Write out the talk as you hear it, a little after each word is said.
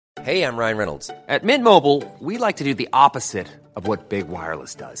Hey, I'm Ryan Reynolds. At Mint Mobile, we like to do the opposite of what Big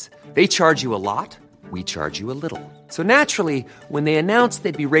Wireless does. They charge you a lot, we charge you a little. So naturally, when they announced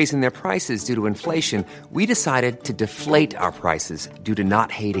they'd be raising their prices due to inflation, we decided to deflate our prices due to not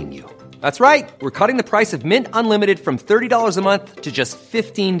hating you. That's right. We're cutting the price of Mint Unlimited from $30 a month to just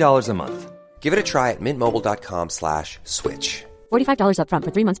 $15 a month. Give it a try at mintmobile.com/switch. $45 up front for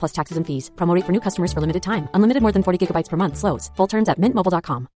 3 months plus taxes and fees. Promo rate for new customers for limited time. Unlimited more than 40 gigabytes per month. Slows full terms at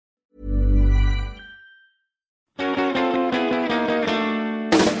mintmobile.com.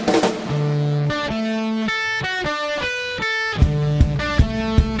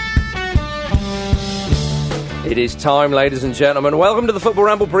 It is time, ladies and gentlemen. Welcome to the Football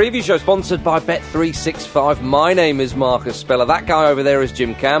Ramble Preview Show, sponsored by Bet365. My name is Marcus Speller. That guy over there is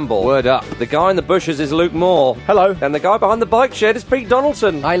Jim Campbell. Word up. The guy in the bushes is Luke Moore. Hello. And the guy behind the bike shed is Pete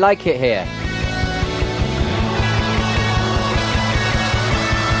Donaldson. I like it here.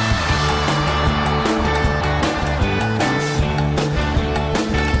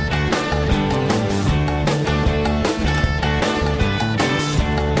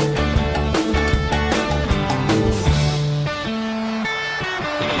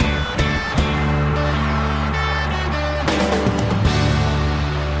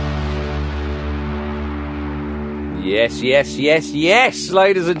 Yes,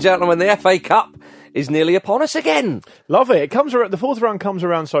 ladies and gentlemen. The FA Cup is nearly upon us again. Love it. It comes around, the fourth round comes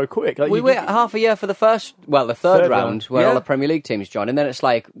around so quick. Like We wait half a year for the third round, where yeah. all the Premier League teams join, and then it's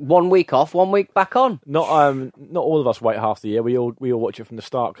like 1 week off, 1 week back on. Not all of us wait half the year. We all watch it from the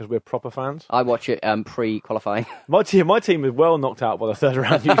start because we're proper fans. I watch it pre-qualifying. My team is well knocked out by the third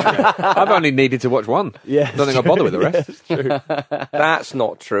round usually. I've only needed to watch one. Yeah, don't think I'll bother with the rest. It's true. That's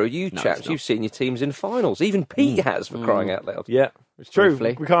not true. You No, chaps, it's not. you've seen your teams in finals. Even Pete has, for crying out loud. Yeah, it's true.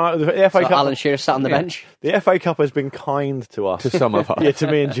 Briefly. We can't. The FA So Cup. Alan Shearer sat on the bench. The FA Cup has been kind to us. To some of us. Yeah, to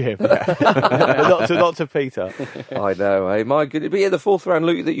me and Jim. But not to Peter. I know, eh? My goodness. But yeah, the fourth round,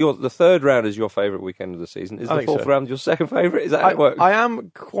 Luke, the third round is your favourite weekend of the season. Is I the think fourth so. round your second favourite? Is that how it works? I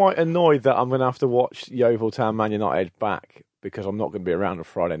am quite annoyed that I'm going to have to watch Yeovil Town Man United back because I'm not going to be around on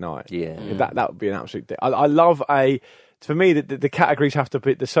Friday night. Yeah. That would be an absolute. I love a. For me, the categories have to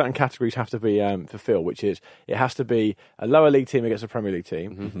be. The certain categories have to be fulfilled, which is it has to be a lower league team against a Premier League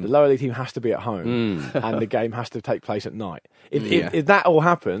team. Mm-hmm. The lower league team has to be at home, and the game has to take place at night. If, Yeah. if that all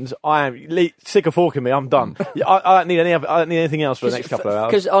happens, I am sick of forking me. I'm done. I don't need I don't need anything else for the next couple of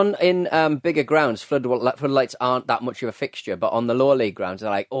hours. Because in bigger grounds, floodlights aren't that much of a fixture, but on the lower league grounds,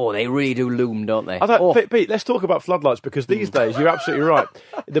 they're like, oh, they really do loom, don't they? Pete, let's talk about floodlights because these days you're absolutely right.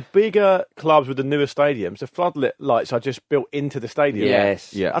 The bigger clubs with the newer stadiums, the floodlights are just built into the stadium.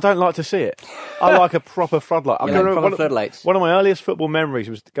 Yes. Yeah. I don't like to see it. I like a proper floodlight. I You can like remember proper floodlights? One of my earliest football memories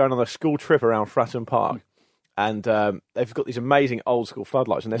was going on a school trip around Fratton Park, and they've got these amazing old school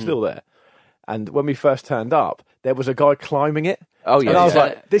floodlights, and they're still there. And when we first turned up, there was a guy climbing it. Oh, yeah. And I was Yeah.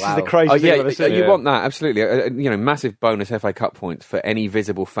 like, this is the Wow. craziest thing I've ever seen. You want that, absolutely. Massive bonus FA Cup points for any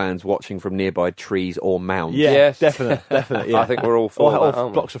visible fans watching from nearby trees or mounds. Yeah, Yes. definitely. Yeah. I think we're all for or that,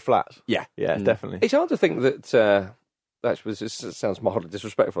 aren't we? blocks of flats. Yeah. Yeah, definitely. It's hard to think that. It sounds mildly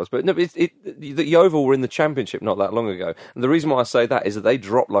disrespectful, but no, that Yeovil were in the Championship not that long ago. And the reason why I say that is that they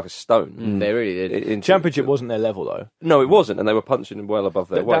dropped like a stone. They really did. Championship wasn't their level, though. No, it wasn't, and they were punching well above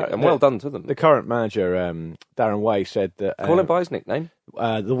their weight. And well done to them. The current manager, Darren Way, said that... Call him by his nickname.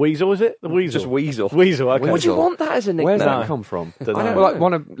 the Weasel, is it? The Weasel? Just Weasel. Weasel, okay. Would you want that as a nickname? Where's that come from? Dunno. I know, like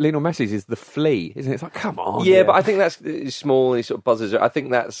one of Lionel Messi's is the Flea, isn't it? It's like, come on. Yeah, but I think that's he's small and he sort of buzzes. I think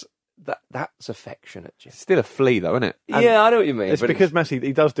that's affectionate. Jim. It's still a flea, though, isn't it? Yeah, I know what you mean. It's but because Messi,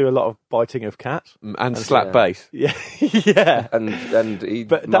 he does do a lot of biting of cats. And slap bass. Yeah, yeah. and he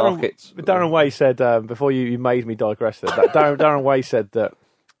But markets. Darren Way said, before you made me digress there, Darren Way said that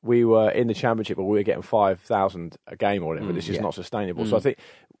we were in the Championship, but we were getting 5,000 a game or whatever. This is not sustainable. So I think,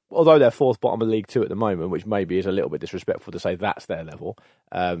 although they're fourth bottom of League Two at the moment, which maybe is a little bit disrespectful to say that's their level,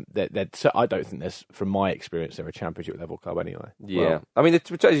 I don't think there's, from my experience, they're a Championship level club anyway. Yeah, Well, I mean, as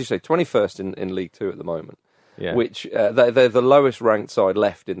you say, 21st in League Two at the moment. yeah. Which they're the lowest ranked side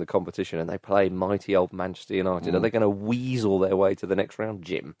left in the competition, and they play mighty old Manchester United. Are they going to weasel their way to the next round,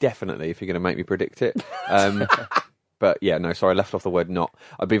 Jim? Definitely, if you're going to make me predict it. But yeah, no, sorry, I left off the word not.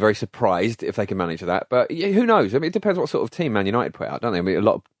 I'd be very surprised if they can manage that. But yeah, who knows? I mean, it depends what sort of team Man United put out, don't they? I mean, a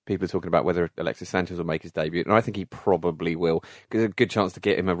lot of people are talking about whether Alexis Sanchez will make his debut, and I think he probably will. Because there's a good chance to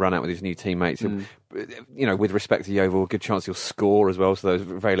get him a run out with his new teammates. You know, with respect to Yeovil, a good chance he'll score as well. So there's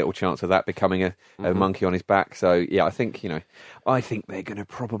very little chance of that becoming a monkey on his back. So yeah, I think they're going to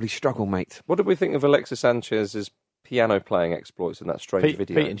probably struggle, mate. What did we think of Alexis Sanchez's piano playing exploits in that strange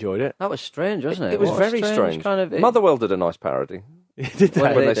video? Pete enjoyed it. That was strange, wasn't it? It was What a very strange. Kind of, Motherwell did a nice parody. Did they?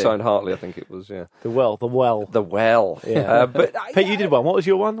 What When did they do? signed Hartley, I think it was, yeah. The well. The Well. Yeah. But Pete, you did one. What was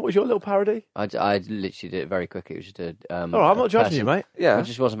your one? What was your little parody? I literally did it very quickly. It was just a. All right, I'm not judging you, mate. Yeah. It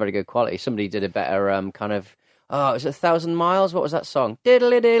just wasn't very good quality. Somebody did a better kind of. Oh, is it 1,000 Miles? What was that song?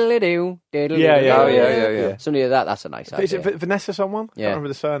 Diddly diddly doo. Diddly Yeah, diddly yeah, Oh, doo. yeah. Somebody did that. That's a nice Is idea. it Vanessa someone? I Yeah. can't remember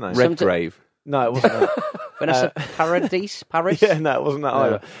the surname. Redgrave. No, it wasn't that. Vanessa Paradis? Paris? Yeah, no, it wasn't that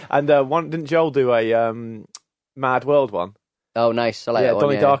either. And didn't Joel do a Mad World one? Oh, nice. I like Yeah, that one.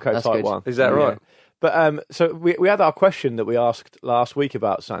 Donnie Darko That's type good. one. Is that right? But so we had our question that we asked last week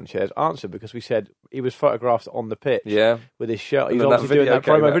about Sanchez answered because we said he was photographed on the pitch Yeah. with his shirt. And He was then that obviously doing video that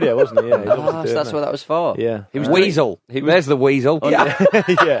came promo out. video, wasn't he? Yeah, he was obviously Ah, so doing that's that. what that was for. Yeah. He was Weasel. There's the Weasel. Yeah.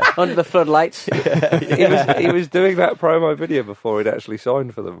 yeah. Under the floodlights. He was doing that promo video before he'd actually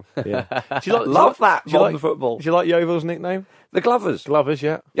signed for them. Yeah. Do you like, Love that do you modern like, football. Do you like Yeovil's nickname? The Glovers. Glovers,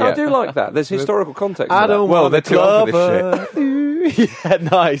 yeah. Yeah, I Yeah. do like that. There's historical context. I to that. don't Well, want they're a too old for Glover. Yeah,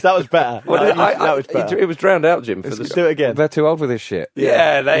 nice. That was better. Well, that was better. It was drowned out, Jim. For Let's the do it again. They're too old for this shit.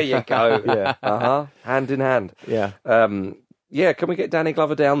 yeah, there you go. Yeah. Hand in hand. Yeah. Yeah, can we get Danny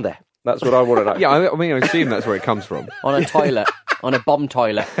Glover down there? That's what I want to know. Yeah, I mean, I assume that's where it comes from. On a toilet. On a bomb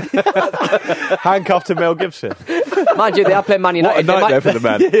toilet. Handcuffed to Mel Gibson. Mind you, they are playing Man What a United. nightmare for the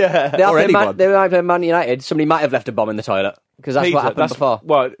man. Yeah. They are Or playing anyone. they might play Man United. Somebody might have left a bomb in the toilet. Because that's Peter, what happened before.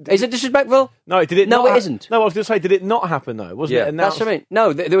 Well, Is it disrespectful? no, did it? No, not it isn't. No, I was going to say, did it not happen though? Wasn't Yeah. it announced? That's what I mean.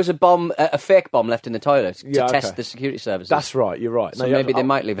 No, there was a bomb, a fake bomb left in the toilet to Yeah, test okay. the security services. That's right. You're right. So yeah, maybe they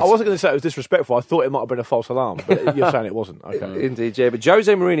might leave it. I wasn't going to say it was disrespectful. I thought it might have been a false alarm, but you're saying it wasn't. Okay. Indeed, yeah. But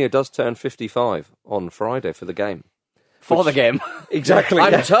Jose Mourinho does turn 55 on Friday for the game. for the game. Exactly.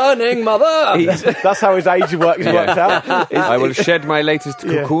 I'm turning, mother. That's how his age works out. I will shed my latest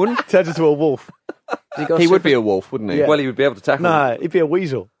cocoon. Turns into a wolf. He would be a wolf, wouldn't he? Yeah. Well, he would be able to tackle. No, he'd be a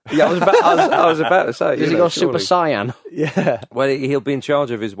weasel. Yeah, I was about to say. Does he go Super Saiyan? Yeah. Well, he'll be in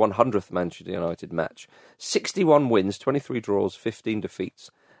charge of his 100th Manchester United match. 61 wins, 23 draws, 15 defeats.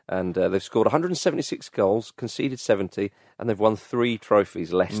 And they've scored 176 goals, conceded 70, and they've won 3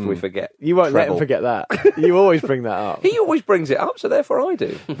 trophies, lest we forget. You won't let him Treble. forget that. You always bring that up. He always brings it up, so therefore I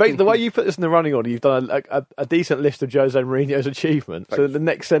do. But the way you put this in the running order, you've done a decent list of Jose Mourinho's achievements. So the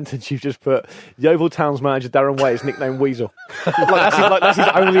next sentence, you've just put Yeovil Town's manager Darren Waite, nicknamed Weasel. that's his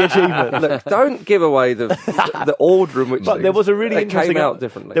only achievement. Look, don't give away the order in which But there was a really they interesting came out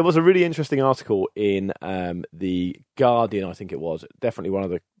differently. There was a really interesting article in the Guardian, I think it was, definitely one of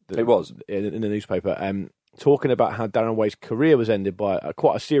the It was. in the newspaper, talking about how Darren Waite's career was ended by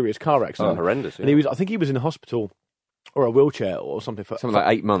quite a serious car accident. horrendous. And I think he was in hospital or a wheelchair or something for Something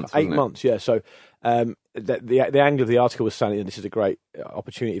like 8 months. 8 wasn't it? months. Yeah. So the angle of the article was saying this is a great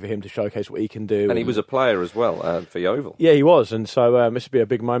opportunity for him to showcase what he can do, And he was a player as well for Yeovil. Yeah, he was, and so this would be a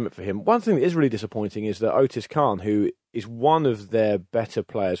big moment for him. One thing that is really disappointing is that Otis Khan, who is one of their better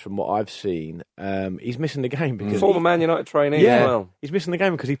players from what I've seen, he's missing the game because Former Man United trainee as well. he's missing the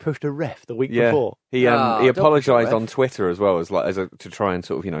game because he pushed a ref the week Yeah, before. he don't apologised push it, on Twitter as well to try and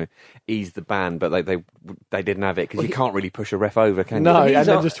sort of ease the ban, but they didn't have it because you can't really push a ref over, can No, you? and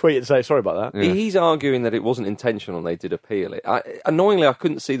then just tweet and say sorry about that. Yeah. He's arguing that it wasn't intentional and they did appeal it. Annoyingly, I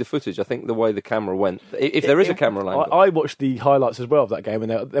couldn't see the footage. I think the way the camera went, if there is a camera angle. I watched the highlights as well of that game,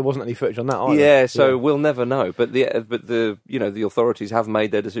 and there wasn't any footage on that either. Yeah, so we'll never know. But the authorities have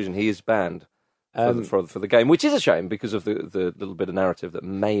made their decision. He is banned for the game, which is a shame because of the little bit of narrative that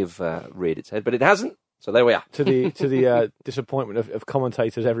may have reared its head, but it hasn't. So there we are. to the disappointment of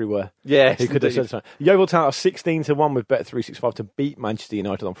commentators everywhere. Yes, Who could have said something. Yeovil Town are 16-1 with Bet365 to beat Manchester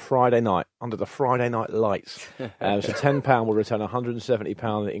United on Friday night under the Friday night lights. So £10 will return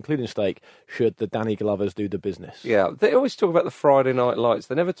 £170, including stake, should the Danny Glovers do the business. Yeah, they always talk about the Friday night lights.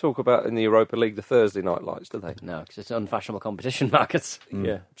 They never talk about in the Europa League the Thursday night lights, do they? No, because it's unfashionable competition markets.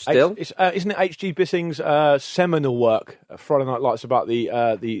 Yeah. Still? Isn't it H.G. Bissing's seminal work, Friday Night Lights, about the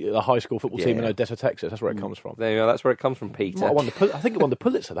high school football team in Odessa, Texas? That's where it comes from. There you go. That's where it comes from, Peter. Might have won I think it won the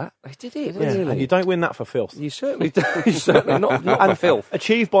Pulitzer, that. Did it? Yeah. And you don't win that for filth. You certainly do. You certainly not for filth.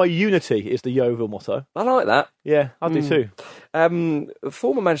 Achieved by unity is the Yeovil motto. I like that. Yeah, I do too.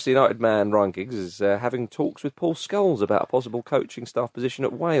 Former Manchester United man Ryan Giggs is having talks with Paul Scholes about a possible coaching staff position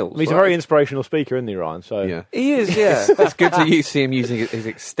at Wales. He's a very inspirational speaker, isn't he, Ryan? So Yeah. He is, yeah. It's good to see him using his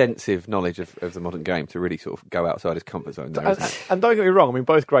extensive knowledge of the modern game to really sort of go outside his comfort zone there, isn't it? And don't get me wrong, I mean,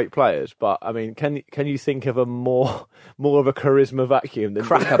 both great players, but I mean, can you think of a more of a charisma vacuum than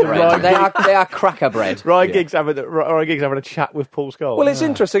Cracker than bread. They are cracker bread. Ryan Giggs having a chat with Paul Scholes? Well, it's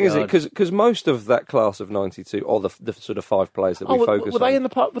interesting, isn't it? God. Because most of that class of '92, or the sort of 5+ players that we focus were they on.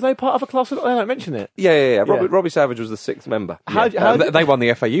 Were they part of a class? They don't mention it. Yeah. Robbie Savage was the 6th member. They won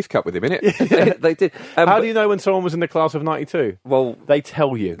the FA Youth Cup with him, innit? They did. How do you know when someone was in the class of 92? Well, they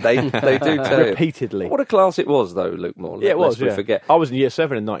tell you. They do tell you. Repeatedly. What a class it was, though, Luke Moore. Yeah, it was. Lest we forget. I was in year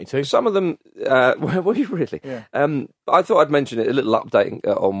 7 in 92. Some of them, were you really? Yeah. I thought I'd mention it, a little update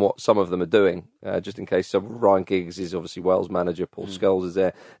on what some of them are doing, just in case. So Ryan Giggs is obviously Wales manager, Paul Scholes is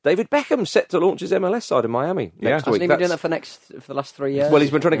there. David Beckham's set to launch his MLS side in Miami next week. Hasn't he been doing that for the last 3 years? Well,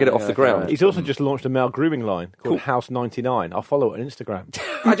 he's been trying to get it off the ground. He's also just launched a male grooming line called House 99. I'll follow it on Instagram.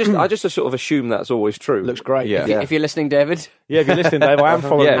 I just sort of assume that's always true. Looks great. Yeah. If you're listening, David. Yeah, if you're listening, Dave, I am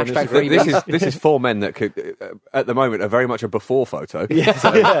following you on Hashtag Instagram. free. This is 4 men that could, at the moment, are very much a before photo.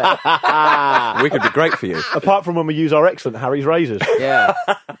 Yeah. We could be great for you. Apart from when we use our excellent Harry's razors. Yeah.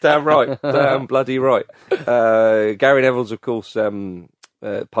 Damn right. Damn bloody right. Gary Neville's, of course,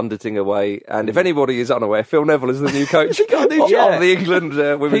 punditing away. And if anybody is unaware, Phil Neville is the new coach of the England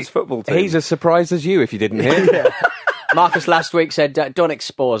women's football team. He's as surprised as you if you didn't hear. Marcus last week said, don't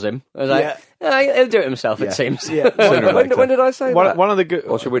expose him. I was like, he'll do it himself, it seems. Yeah. When did I say that? One of the good.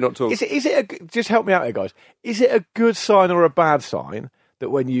 Or should we not talk? Is it just help me out here, guys? Is it a good sign or a bad sign that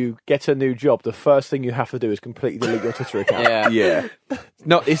when you get a new job, the first thing you have to do is completely delete your Twitter account? Yeah.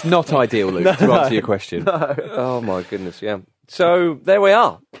 It's not ideal, Luke, to answer your question. Oh, my goodness, yeah. So, there we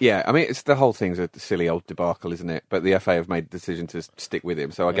are. Yeah, I mean, the whole thing's a silly old debacle, isn't it? But the FA have made the decision to stick with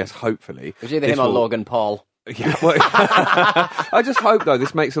him, so I guess hopefully... It was either him or Logan Paul. Yeah, well, I just hope, though,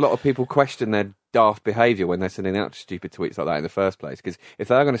 this makes a lot of people question their daft behaviour when they're sending out stupid tweets like that in the first place. Because if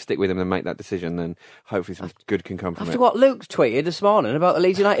they're going to stick with him and make that decision, then hopefully some good can come from After it. what Luke tweeted this morning about the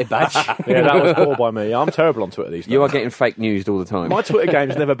Leeds United badge. Yeah, that was poor by me. I'm terrible on Twitter these days. You are getting fake news all the time. My Twitter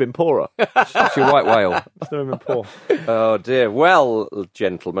game's never been poorer. It's your white whale. It's never been poor. Oh dear. Well,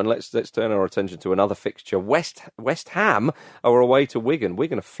 gentlemen, let's turn our attention to another fixture. West Ham are away to Wigan.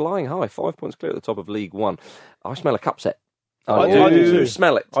 Wigan are flying high, 5 points clear at the top of League One. I smell a cup set. I do too.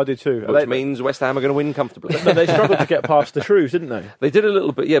 smell it. I do too. Which means West Ham are going to win comfortably. No, they struggled to get past the Shrews, didn't they? They did a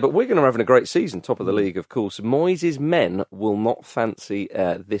little bit, yeah, but Wigan are having a great season, top of the league, of course. Moyes' men will not fancy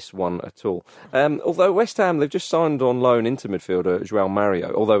this one at all. Although West Ham, they've just signed on loan into midfielder João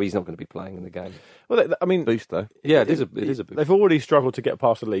Mario, although he's not going to be playing in the game. Well, I mean, Boost, though. Yeah, it is a big. They've already struggled to get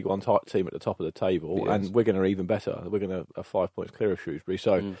past the League One team at the top of the table, and Wigan are even better. Wigan are 5 points clear of Shrewsbury,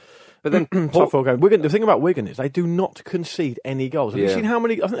 so... But then, tough game. Wigan. The thing about Wigan is they do not concede any goals. Have you Yeah. seen how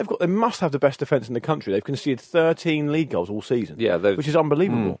many? I think they must have the best defence in the country. They've conceded 13 league goals all season. Yeah, which is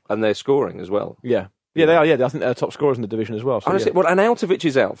unbelievable. and they're scoring as well. Yeah, they are. Yeah, I think they're top scorers in the division as well. So, Honestly, yeah. well, Arnautovic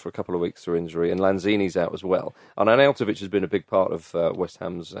is out for a couple of weeks through injury, and Lanzini's out as well. And Arnautovic has been a big part of West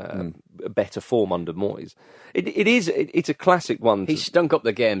Ham's better form under Moyes. It's a classic one. He stunk up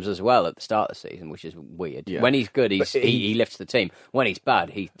the games as well at the start of the season, which is weird. Yeah. When he's good, he lifts the team. When he's bad,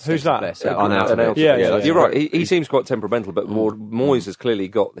 he Who's stinks that? the place out. Arnautovic. Yeah, You're right. He seems quite temperamental, but Moyes has clearly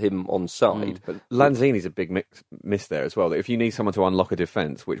got him on side. But Lanzini's a big miss there as well. That if you need someone to unlock a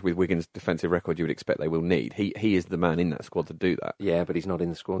defence, which with Wigan's defensive record you would expect they will need, he is the man in that squad to do that. Yeah, but he's not in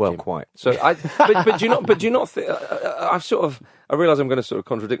the squad. Well, Jim. quite. So, but do you not think? I realise I'm going to sort of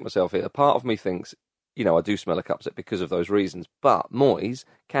contradict myself here. A part of me thinks, I do smell a cup set because of those reasons. But Moyes,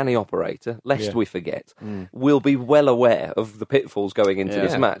 canny operator, lest we forget, will be well aware of the pitfalls going into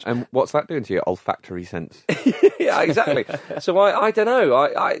this match. And what's that doing to your olfactory sense? Yeah, exactly. So I don't know.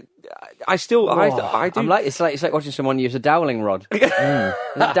 I still I do. It's like watching someone use a dowling rod. Is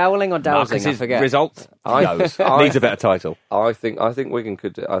it dowling or dowsing? I forget. Results. Needs a better title. I think Wigan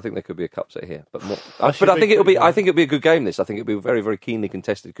could. I think there could be a cup set here, but I think it'll be. I think it'll be a good game. This. I think it'll be very, very keenly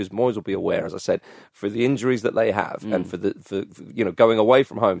contested because Moyes will be aware, as I said, for the injuries that they have and for going away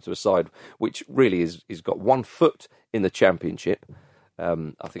from home to a side which really is got 1 foot in the Championship. I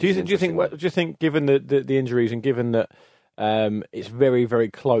think. Do you think, given the injuries and given that it's very, very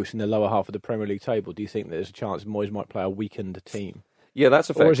close in the lower half of the Premier League table, do you think there's a chance Moyes might play a weakened team? Yeah, that's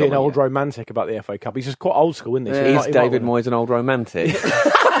a fair Or is he an comment, old romantic about the FA Cup? He's just quite old school, isn't he? So Is David Moyes an old romantic?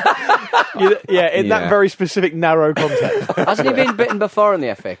 in that very specific, narrow context. Hasn't he been bitten before in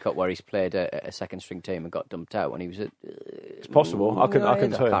the FA Cup where he's played a second-string team and got dumped out when he was at... It's possible. I can tell you.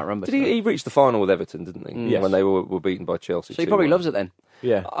 can't remember. Did he reached the final with Everton, didn't he? Yes. When they were beaten by Chelsea. So he probably 2-1. loves it then.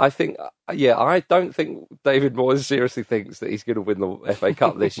 Yeah. I think, I don't think David Moyes seriously thinks that he's going to win the FA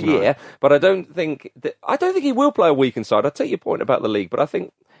Cup this year. But I don't think he will play a weakened side. I take your point about the league, but I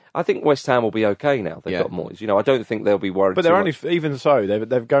think West Ham will be okay now. They've got Moyes. I don't think they'll be worried. But they're only even so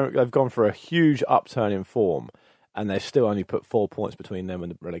they've gone for a huge upturn in form, and they've still only put 4 points between them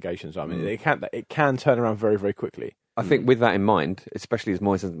and the relegation zone. I mean, it can turn around very, very quickly. I think with that in mind, especially as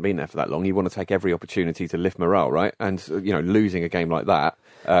Moyes hasn't been there for that long, you want to take every opportunity to lift morale, right? And losing a game like that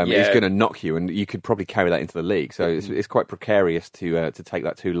is going to knock you, and you could probably carry that into the league. So it's quite precarious to take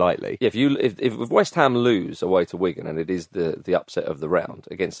that too lightly. Yeah, if West Ham lose away to Wigan, and it is the upset of the round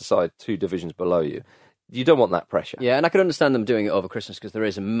against the side 2 divisions below you, you don't want that pressure. Yeah, and I can understand them doing it over Christmas because there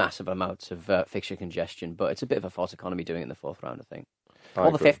is a massive amount of fixture congestion, but it's a bit of a false economy doing it in the 4th round, I think.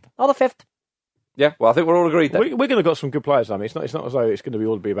 Or the 5th. Yeah, well, I think we're all agreed there. Wigan have got some good players. I mean, it's not as though it's going to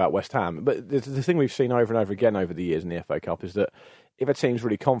all be about West Ham. But the thing we've seen over and over again over the years in the FA Cup is that if a team's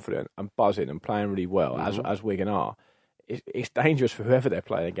really confident and buzzing and playing really well, as Wigan are, it's dangerous for whoever they're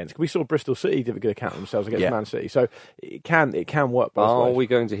playing against. We saw Bristol City give a good account of themselves against Man City, so it can work both ways. Are we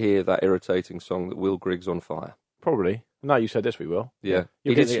going to hear that irritating song that Will Griggs on fire? Probably. No, you said this. We will. Yeah,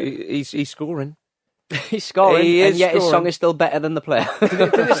 he's scoring. He's scoring, and yet his song is still better than the player.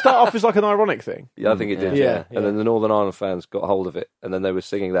 Did it start off as like an ironic thing? Yeah, I think it did. Yeah. And then the Northern Ireland fans got hold of it, and then they were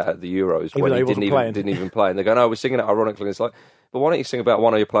singing that at the Euros when he didn't even play. And they go, "No, we're singing it ironically." And it's like, but why don't you sing about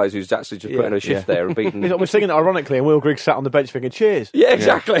one of your players who's actually just put in a shift there and beaten? We're singing it ironically, and Will Griggs sat on the bench thinking, "Cheers." Yeah,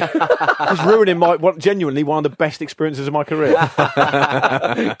 exactly. Just ruining genuinely one of the best experiences of my career.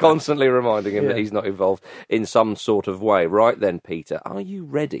 Constantly reminding him that he's not involved in some sort of way. Right then, Peter, are you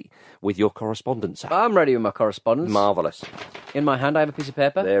ready with your correspondence? I'm ready with my correspondence. Marvellous. In my hand, I have a piece of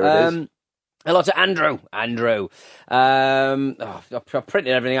paper. There it is. Hello to Andrew. I've printed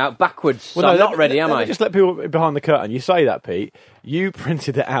everything out backwards, so I'm not ready, am I? Just let people behind the curtain. You say that, Pete. You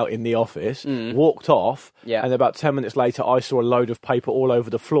printed it out in the office, walked off, and about 10 minutes later, I saw a load of paper all over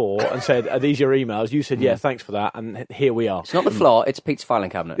the floor and said, "Are these your emails?" You said, "Yeah, thanks for that," and here we are. It's not the floor, it's Pete's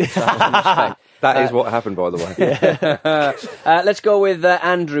filing cabinet. So that is what happened, by the way. Let's go with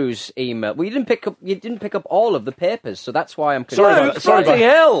Andrew's email. Well, you didn't pick up all of the papers, so that's why I'm confused. Sorry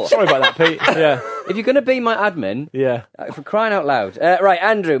about that, Pete. Yeah. If you're going to be my admin, for crying out loud. Right,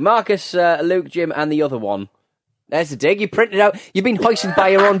 Andrew, Marcus, Luke, Jim, and the other one. There's the dig. You printed out. You've been hoisted by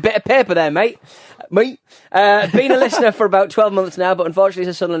your own bit of paper there, mate. Been a listener for about 12 months now, but unfortunately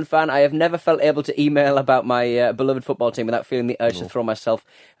as a Sunderland fan, I have never felt able to email about my beloved football team without feeling the urge to throw myself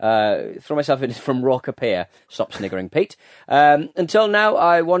in from raw capier. Stop sniggering, Pete. Until now,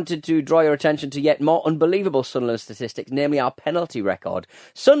 I wanted to draw your attention to yet more unbelievable Sunderland statistics, namely our penalty record.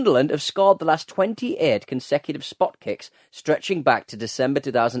 Sunderland have scored the last 28 consecutive spot kicks, stretching back to December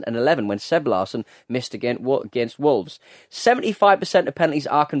 2011, when Seb Larsson missed against Wolves. 75% of penalties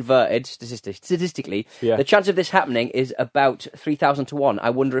are converted, statistically. The chance of this happening is about 3,000 to 1. I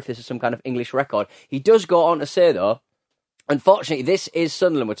wonder if this is some kind of English record. He does go on to say, though, unfortunately, this is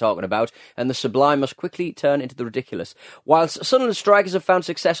Sunderland we're talking about, and the sublime must quickly turn into the ridiculous. Whilst Sunderland strikers have found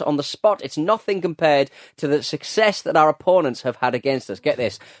success on the spot, it's nothing compared to the success that our opponents have had against us. Get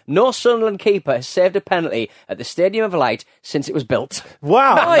this. No Sunderland keeper has saved a penalty at the Stadium of Light since it was built.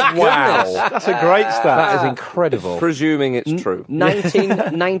 Wow. That's a great stat. That is incredible. Presuming it's true.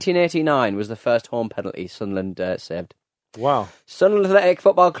 1989 was the first home penalty Sunderland saved. Wow. Sunderland Athletic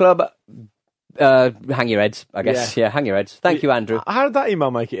Football Club... hang your heads, I guess. Yeah, hang your heads. Thank you, Andrew. How did that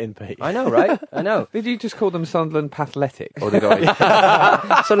email make it in, Pete? I know, right? I know. Did you just call them Sunderland Pathletic? Or did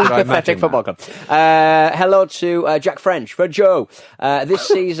I? Sunderland Pathetic Football Club. Hello to Jack French, for Joe. This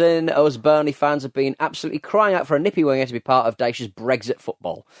season, us Burnley fans have been absolutely crying out for a nippy winger to be part of Dyche's Brexit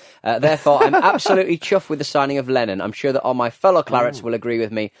football. Therefore, I'm absolutely chuffed with the signing of Lennon. I'm sure that all my fellow Clarets will agree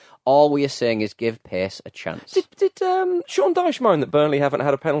with me. All we are saying is give Pace a chance. Did Sean Dyche moan that Burnley haven't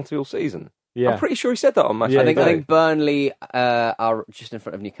had a penalty all season? Yeah. I'm pretty sure he said that on Match. I think Burnley are just in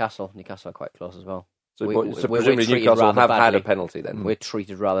front of Newcastle. Newcastle are quite close as well. So presumably Newcastle have had a penalty then? We're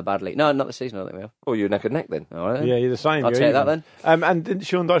treated rather badly. No, not this season, I don't think we have. Oh, you're neck and neck then? All right, then. Yeah, you're the same. I'll take that then. And didn't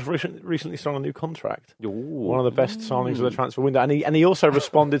Sean Dyche recently sign a new contract? Ooh. One of the best signings of the transfer window. And he also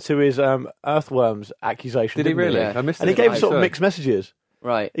responded to his earthworms accusation. Did he really? Yeah. I missed it. And he gave sort of mixed messages.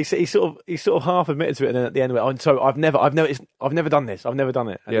 Right. He sort of half admitted to it, and then at the end of it, so I've never done this. I've never done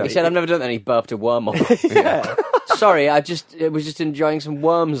it. Yeah. He said, "I've never done that." And he burped a worm off. Yeah. Sorry, I was just enjoying some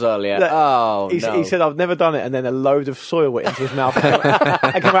worms earlier. No. He said, "I've never done it," and then a load of soil went into his mouth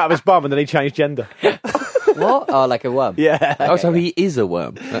and came out of his bum, and then he changed gender. What? Oh, like a worm. Yeah. Oh, so he is a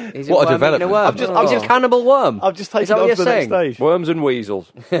worm. He's What a worm eating development. He's a cannibal worm. I've just taken Is that it what on to the you're next saying? stage. Worms and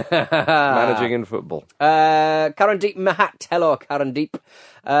weasels. Managing in football. Karandeep Mahat. Hello, Karandeep.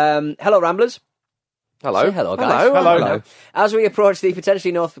 Hello, Ramblers. Hello. Say hello, guys. Hello. As we approach the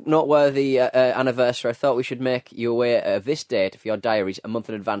potentially noteworthy anniversary, I thought we should make you aware of this date for your diaries a month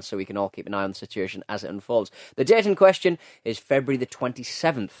in advance so we can all keep an eye on the situation as it unfolds. The date in question is February the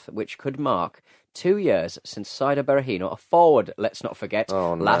 27th, which could mark 2 years since Saido Berahino, a forward, let's not forget,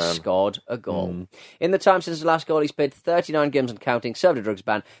 last scored a goal. In the time since his last goal, he's played 39 games and counting, served a drugs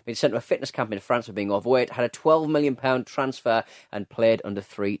ban, been sent to a fitness camp in France for being overweight, had a £12 million transfer, and played under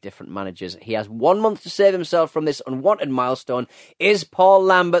 3 different managers. He has 1 month to save himself from this unwanted milestone. Is Paul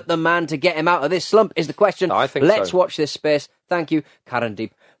Lambert the man to get him out of this slump, is the question. I think Let's so. watch this space. Thank you,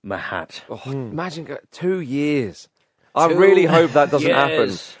 Karandeep Mahat. Imagine 2 years. I really hope that doesn't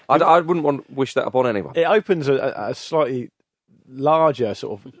happen. I wouldn't want to wish that upon anyone. It opens a slightly larger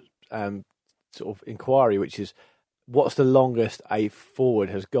sort of inquiry, which is what's the longest a forward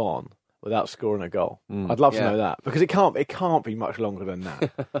has gone without scoring a goal? I'd love to know that, because it can't be much longer than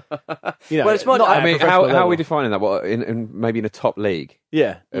that. Well, it's more, I mean, how are we defining that? What, maybe in a top league?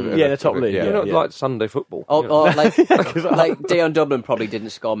 Yeah, in the top league. You're not like Sunday football. Or like Dion Dublin probably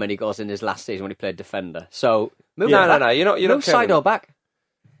didn't score many goals in his last season when he played defender. So move him back. No, you're not. Move Saido back.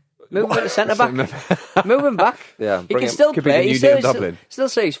 Move him to centre back. Move him back. Yeah, he can still Could play. be the new Dion Dublin. Still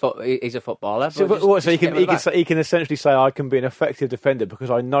say he's a footballer. So he can essentially say, I can be an effective defender because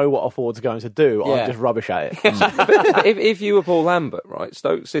I know what a forward's going to do. I'm just rubbish at it. But if you were Paul Lambert, right,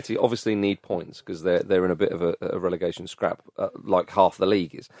 Stoke City obviously need points because they're in a bit of a relegation scrap, like half the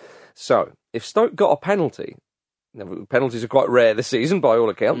league is. So if Stoke got a penalty, penalties are quite rare this season by all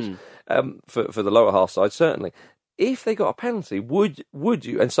accounts, for the lower half side certainly. If they got a penalty, would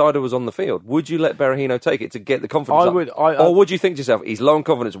you, and Saido was on the field, would you let Berahino take it to get the confidence up? Or would you think to yourself, he's low on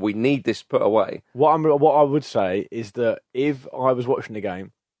confidence, we need this put away? What I would say is that if I was watching the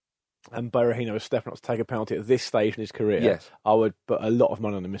game and Berahino was stepping up to take a penalty at this stage in his career, I would put a lot of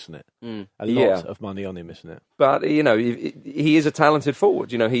money on him missing it. A lot of money on him missing it. But, he is a talented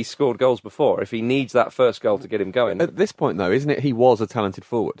forward. He scored goals before. If he needs that first goal to get him going. At this point, though, isn't it, he was a talented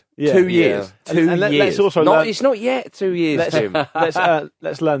forward? Yeah. 2 years. Yeah. 2 and years. Let's also It's not yet 2 years, Tim.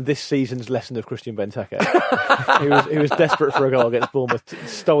 Let's learn this season's lesson of Christian Benteke. he was desperate for a goal against Bournemouth,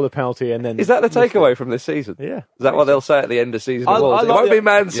 stole the penalty, and then... Is that the takeaway from this season? Yeah. Is that what they'll say at the end of season awards? It won't be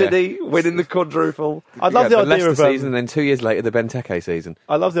Man City winning the quadruple. I'd love the idea Leicester of season, and then 2 years later, the Benteke season.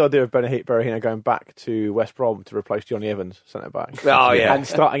 I love the idea of Berahino going back to West Brom to replace Johnny Evans, centre back. Oh, yeah. And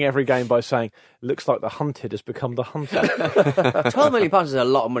starting every game by saying, looks like the hunted has become the hunter. £12 million is a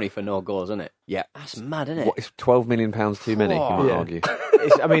lot of money for no goals, isn't it? Yeah. That's mad, isn't it? What, is £12 million too many, you might argue?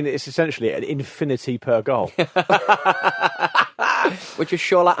 It's essentially an infinity per goal. Which was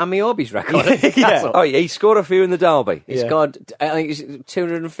Shola Amiobi's record. Oh, yeah, he scored a few in the derby. He scored, I think it's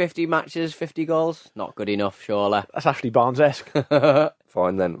 250 matches, 50 goals. Not good enough, Shola. That's Ashley Barnes-esque.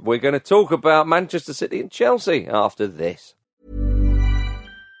 Fine, then. We're going to talk about Manchester City and Chelsea after this.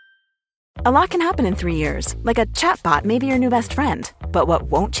 A lot can happen in 3 years, like a chatbot may be your new best friend. But what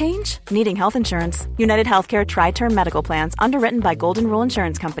won't change? Needing health insurance. United Healthcare Tri-Term Medical Plans, underwritten by Golden Rule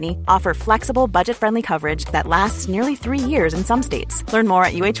Insurance Company, offer flexible, budget-friendly coverage that lasts nearly 3 years in some states. Learn more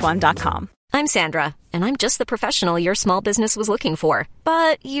at uh1.com. I'm Sandra, and I'm just the professional your small business was looking for.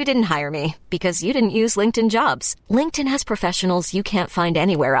 But you didn't hire me because you didn't use LinkedIn Jobs. LinkedIn has professionals you can't find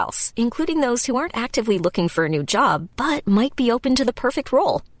anywhere else, including those who aren't actively looking for a new job, but might be open to the perfect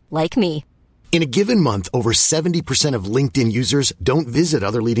role, like me. In a given month, over 70% of LinkedIn users don't visit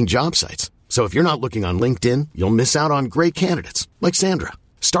other leading job sites. So if you're not looking on LinkedIn, you'll miss out on great candidates like Sandra.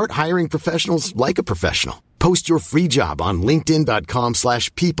 Start hiring professionals like a professional. Post your free job on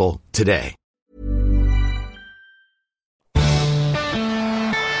linkedin.com/people today.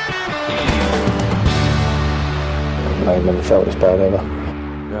 I've never felt this bad ever.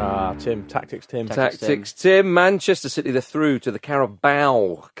 Tactics Tim. Tactics Tim. Manchester City, they're through to the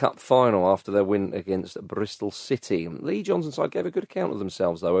Carabao Cup final after their win against Bristol City. Lee Johnson's side gave a good account of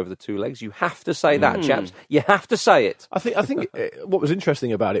themselves, though, over the 2 legs. You have to say that, chaps. You have to say it. I think what was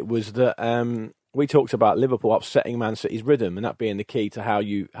interesting about it was that we talked about Liverpool upsetting Man City's rhythm, and that being the key to how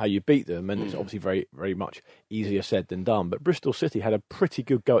you beat them. And it's obviously very, very much easier said than done. But Bristol City had a pretty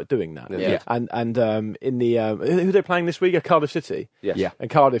good go at doing that. Yeah. And in the who they're playing this week? Cardiff City. Yes. Yeah. And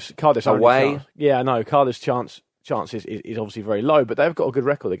Cardiff's away. Chance, yeah, no, Cardiff's chance is obviously very low, but they've got a good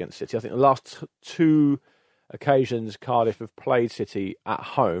record against City. I think the last 2 occasions Cardiff have played City at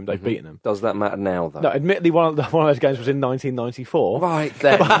home, they've beaten them. Does that matter now, though? No, admittedly, one of those games was in 1994. Right,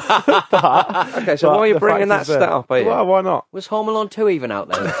 then. Okay, so why are you bringing that stat up, Well, why not? Was Home Alone 2 even out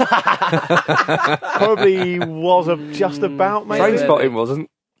then? Probably was just about, maybe. Trainspotting wasn't.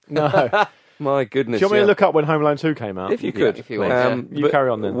 No. My goodness. Do you want me to look up when Home Alone 2 came out? If you could. If you want. You carry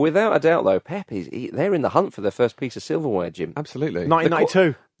on then. Without a doubt, though, Pep, they're in the hunt for their first piece of silverware, Jim. Absolutely.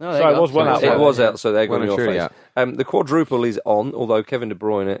 1992. Oh, so it was well out. It was out, so they're going Well your and truly face. The quadruple is on, although Kevin De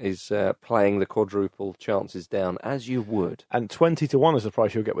Bruyne is playing the quadruple chances down, as you would. And 20-1 is the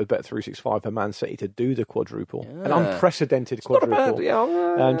price you'll get with Bet365 for Man City to do the quadruple. An unprecedented quadruple.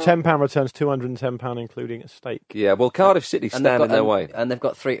 £10 returns £210, including a stake. Yeah, well, Cardiff City stand in their way. And they've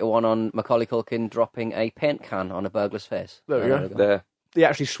got 3-1 on Macaulay Culkin dropping a paint can on a burglar's face. There we go. There. He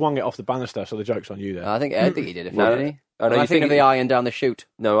actually swung it off the banister, so the joke's on you there. I think he did it, didn't he? Oh, no, I you think of the iron down the chute.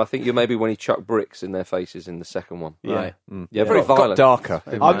 No, I think you're maybe when he chucked bricks in their faces in the second one. Yeah. Right. Yeah, very violent. Got darker.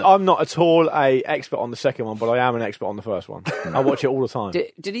 I'm not at all an expert on the second one, but I am an expert on the first one. I watch it all the time.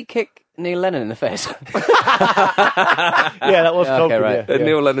 Did he kick Neil Lennon in the face? Yeah, that was Okay, Culkin, right. yeah.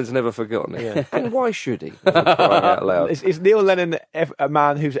 Neil Lennon's never forgotten it. And why should he? Crying out loud. Is Neil Lennon a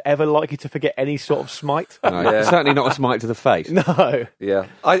man who's ever likely to forget any sort of smite? No, Yeah. certainly not a smite to the face. No. Yeah.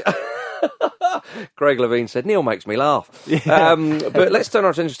 Greg Levine said, Neil makes me laugh. But let's turn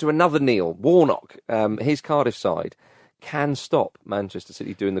our attention to another Neil, Warnock. His Cardiff side can stop Manchester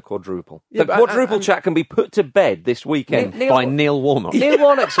City doing the quadruple. Yeah, The quadruple chat can be put to bed this weekend. By Neil Warnock. Neil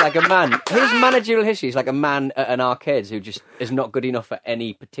Warnock's like a man. His managerial history is like a man at an arcade who just is not good enough at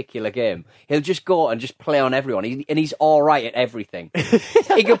any particular game. He'll just go and just play on everyone, and he's all right at everything.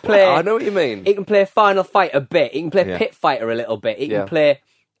 He can play. I know what you mean. He can play Final Fight a bit. He can play Yeah. Pit Fighter a little bit. He Yeah. can play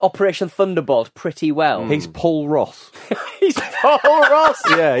Operation Thunderbolt pretty well. He's Paul Ross. He's Paul Ross.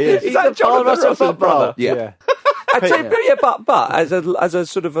 Yeah, he is. He's the Paul Ross's brother. Yeah. I tell you, but as a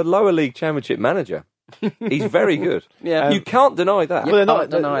sort of a lower league championship manager, he's very good. Yeah. You can't deny that. Well, they're not- I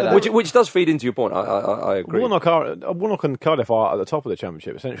don't deny that. Which does feed into your point. I agree. Warnock and Cardiff are at the top of the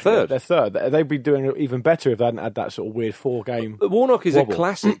championship, essentially. Third. They're third. They'd be doing even better if they hadn't had that sort of weird 4-game. Warnock is wobble. a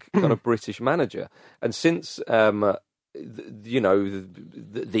classic kind of British manager, and since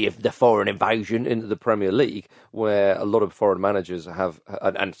the foreign invasion into the Premier League, where a lot of foreign managers have,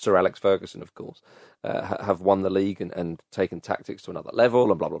 and Sir Alex Ferguson, of course, have won the league and taken tactics to another level,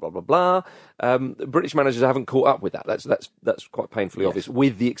 and blah blah blah blah blah. British managers haven't caught up with that. That's quite painfully obvious,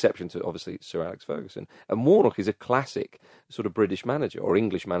 with the exception to obviously Sir Alex Ferguson. And Warnock is a classic sort of British manager, or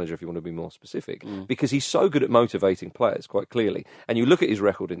English manager, if you want to be more specific, because he's so good at motivating players, quite clearly. And you look at his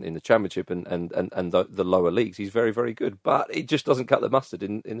record in the Championship and the lower leagues, he's very, very good. But it just doesn't cut the mustard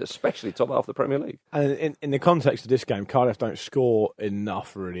in especially top half of the Premier League. And in the context of this game, Cardiff don't score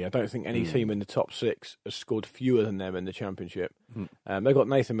enough, really. I don't think any team in the top 6 has scored fewer than them in the Championship. They've got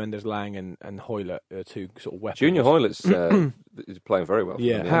Nathan Mendes-Lang and Hoylett, two sort of weapons. Junior Hoylett's is playing very well. For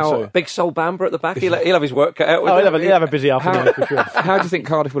Yeah. them, Big Sol Bamber at the back. He'll have his work cut out with He'll him. have a busy afternoon for sure. How do you think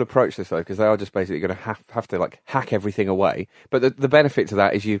Cardiff will approach this, though? Because they are just basically going to have to like hack everything away. But the benefit to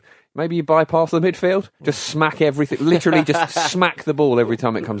that is you bypass the midfield, just smack everything, literally just smack the ball every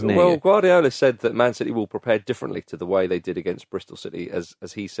time it comes near Well, you. Guardiola said that Man City will prepare differently to the way they did against Bristol City. As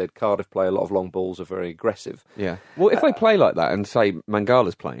he said, Cardiff play a lot of long balls, are very aggressive. Yeah. Well, if they play like that and say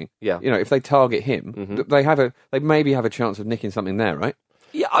Mangala's playing, Yeah. if they target him, they maybe have a chance of nicking something there, right?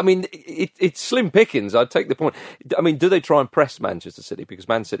 Yeah, I mean, it's slim pickings. I'd take the point. I mean, do they try and press Manchester City? Because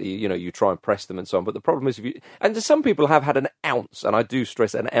Man City, you try and press them and so on. But the problem is, and some people have had an ounce, and I do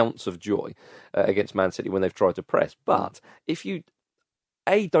stress an ounce of joy against Man City when they've tried to press. But if you,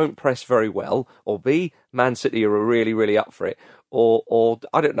 A, don't press very well, or B, Man City are really, really up for it, or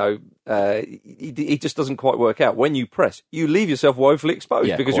I don't know, it just doesn't quite work out. When you press, you leave yourself woefully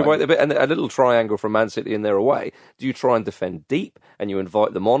exposed because you wait a bit, and a little triangle from Man City in their away. Do you try and defend deep and you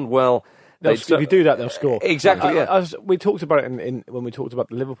invite them on? Well, If you do that, they'll score. Exactly, yeah. As we talked about it when we talked about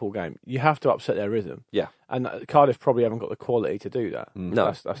the Liverpool game, you have to upset their rhythm. Yeah. And Cardiff probably haven't got the quality to do that. No.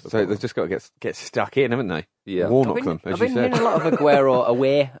 That's the So problem. they've just got to get stuck in, haven't they? Yeah. Warnock them, as I've you been said. hearing a lot of Aguero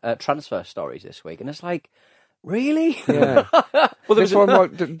away transfer stories this week, and it's like, really? Yeah. Well, This one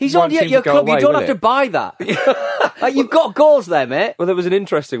He's won't on seem your to go club. You away, don't will have to it? buy that. Like, you've got goals there, mate. Well, there was an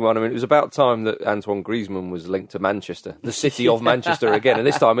interesting one. I mean, it was about time that Antoine Griezmann was linked to Manchester, the city of Manchester again. And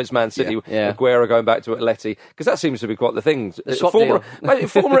this time it's Man City. Yeah. Aguero going back to Atleti, because that seems to be quite the thing. swap Former deal.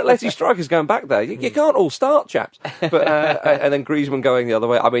 Atleti strikers going back there. You can't all start, chaps. But and then Griezmann going the other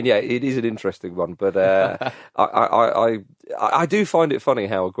way. I mean, yeah, it is an interesting one. But I do find it funny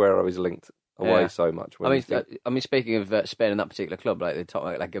how Aguero is linked away so much. I mean, speaking of Spain and that particular club, like they talk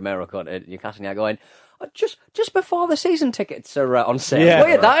like Gamero at Newcastle, now going, just before the season tickets are on sale. Yeah.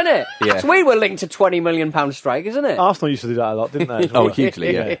 Weird, that, isn't it? Yeah. It's weird we're linked to £20 million strike, isn't it? Arsenal used to do that a lot, didn't they? as Oh, well?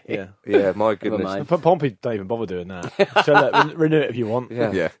 hugely, yeah. Yeah, my goodness. mind. Pompey don't even bother doing that. So look, renew it if you want.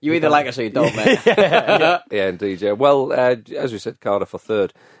 Yeah. You either like us or you don't, mate. Yeah, indeed. Yeah. Well, as we said, Cardiff are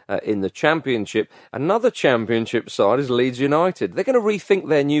third in the Championship. Another Championship side is Leeds United. They're going to rethink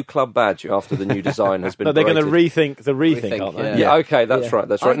their new club badge after the new design has been. No, they're going to created. rethink the rethink, aren't they? Yeah, okay, that's right.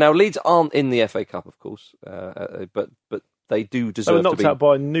 That's right. Now, Leeds aren't in the FA Cup, of course, but they do They deserve were to knocked be. out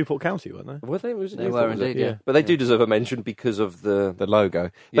by Newport County, weren't they? Were they? Was it They Newport, were was it? indeed, yeah. But they do deserve a mention because of the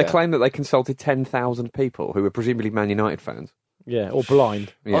logo. Yeah. They claim that they consulted 10,000 people who were presumably Man United fans. Yeah, or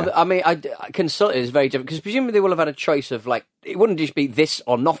blind. Yeah. I mean, consulted is very different because presumably they will have had a choice of it wouldn't just be this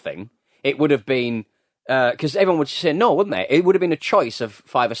or nothing. It would have been because everyone would say no, wouldn't they? It would have been a choice of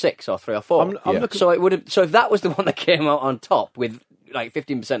 5 or 6 or 3 or 4. So it would have. So if that was the one that came out on top with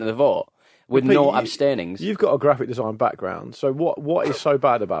 15% of the vote with no abstainings, You've got a graphic design background, so what is so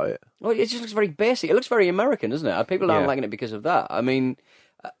bad about it? well, it just looks very basic. It looks very American, doesn't it? People aren't liking it because of that. I mean,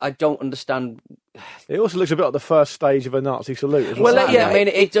 I don't understand. It also looks a bit like the first stage of a Nazi salute. As well, Well, yeah, I mean,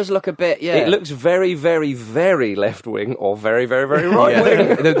 it does look a bit. Yeah, It looks very, very, very left wing or very, very, very right wing.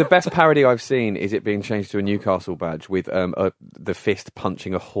 Yeah. The best parody I've seen is it being changed to a Newcastle badge with the fist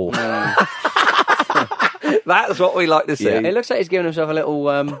punching a horse. That's what we like to see. Yeah. It looks like he's giving himself a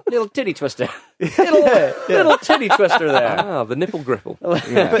little titty twister. little titty twister there. Ah, the nipple gripple.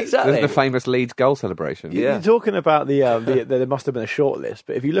 Yeah. Exactly. There's the famous Leeds goal celebration. Yeah. You're talking about there must have been a short list,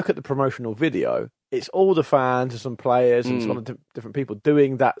 but if you look at the promotional video, it's all the fans and some players and some different people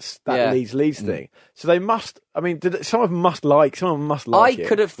doing that Leeds thing. So they must. I mean, some of them must like. Some of them must like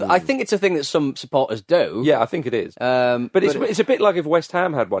it. I think it's a thing that some supporters do. Yeah, I think it is. But it's a bit like if West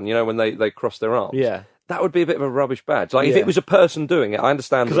Ham had one, when they cross their arms. Yeah. That would be a bit of a rubbish badge. Like if it was a person doing it, I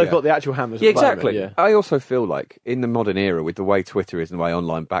understand. Because they've got the actual hammers. Yeah, at the moment, exactly. yeah. I also feel like in the modern era, with the way Twitter is and the way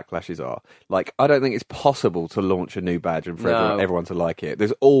online backlashes are, I don't think it's possible to launch a new badge and for everyone to like it.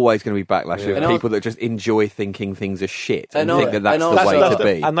 There's always going to be backlash of people that just enjoy thinking things are shit and think that that's the way to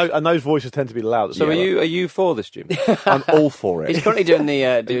be. And those voices tend to be loud. So are you for this, Jim? I'm all for it. He's currently doing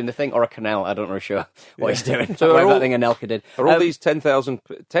the thing or a canal. I don't know sure what he's doing. So Whatever all- that thing Anelka did. Are all these 10,000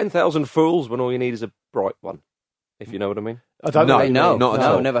 fools when all you need is a bright one? If you know what I mean. I don't No, know. not at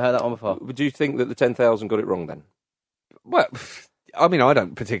all. Never heard that one before. Would you think that the 10,000 got it wrong then? Well, I mean, I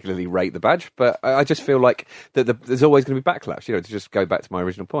don't particularly rate the badge, but I just feel like that there's always going to be backlash. To just go back to my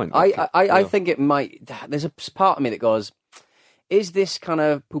original point. I think it might. There's a part of me that goes, is this kind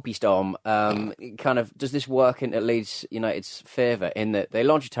of poopy storm? Does this work in Leeds United's favour in that they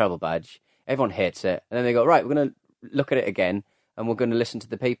launch a terrible badge, everyone hates it, and then they go, right, we're going to look at it again, and we're going to listen to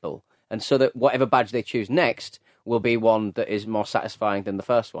the people, and so that whatever badge they choose next will be one that is more satisfying than the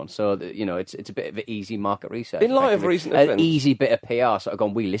first one. So that, it's a bit of an easy market research. In light of effectively. recent an events. easy bit of PR. Sort of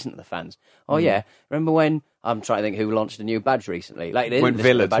going, we listen to the fans. Oh yeah, remember when? I'm trying to think who launched a new badge recently. When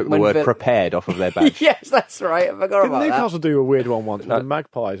Villa took the word prepared off of their badge. Yes, that's right. I forgot Didn't about Newcastle do a weird one once with the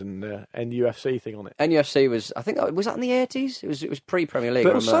Magpies and the NUFC thing on it? that. NUFC was, I think, was that in the 80s? It was pre-Premier League. I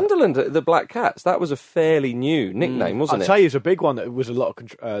But remember. Sunderland, the Black Cats, that was a fairly new nickname, wasn't I'd it? tell you, it's a big one that was a lot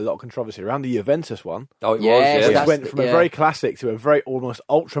of controversy around the Juventus one. Oh, it Yes, was, Which yeah. went from a very classic to a very almost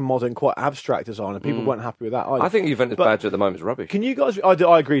ultra modern, quite abstract design, and people weren't happy with that either. I think the Juventus But badge at the moment is rubbish. Can you guys? I agree.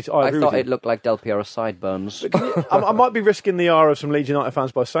 I agree I with thought you. it looked like Del Piero sideburns. I might be risking the ire of some Leeds United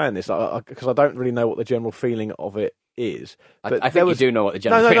fans by saying this, because I don't really know what the general feeling of it is. But I think you do know what the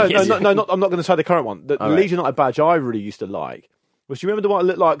general no, feeling is. No, I'm not going to say the current one. The right. Leeds United badge I really used to like was. Do you remember the one that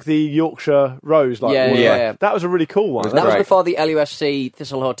looked like the Yorkshire Rose? Like, Yeah. That was a really cool one. That was before the LUFC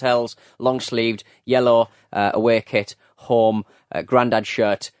Thistle Hotels long-sleeved yellow away kit, home, grandad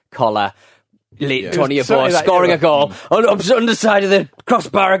shirt, collar. Tony Abor scoring a goal on underside of the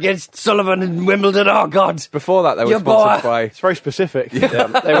crossbar against Sullivan and Wimbledon. Oh God! Before that, they were Your sponsored boy. by. It's very specific. Yeah,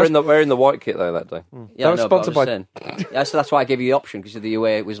 they were in the white kit though that day. Yeah, That was sponsored by- Yeah, so that's why I gave you the option because the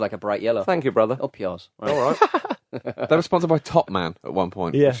away was like a bright yellow. Thank you, brother. Up yours. All right. They were sponsored by Top Man at one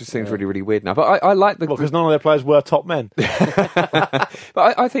point, Yeah. which just seems really, really weird now. But I like the. Because none of their players were top men. But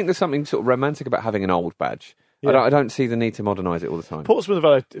I think there's something sort of romantic about having an old badge. Yeah. I don't see the need to modernise it all the time. Portsmouth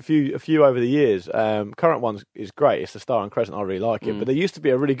have had a few over the years. Current one is great. It's the Star and Crescent. I really like it. But there used to be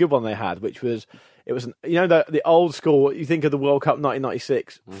a really good one they had, which was the old school. You think of the World Cup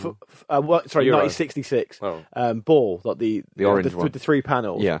 1996. 1966 Oh. ball, like the orange with one. the 3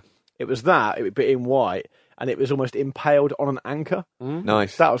 panels. Yeah. It was that, but in white. and it was almost impaled on an anchor.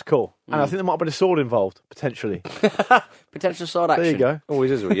 Nice. That was cool. And I think there might have been a sword involved, potentially. Potential sword action. There you go.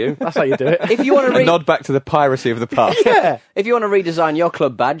 Always is with you. That's how you do it. If you want to A nod back to the piracy of the past. Yeah. If you want to redesign your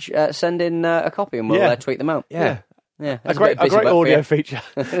club badge, send in a copy and we'll tweet them out. Yeah. Yeah, A great audio feature.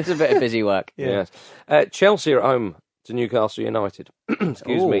 It's a bit of busy work. Yes. Chelsea are at home to Newcastle United.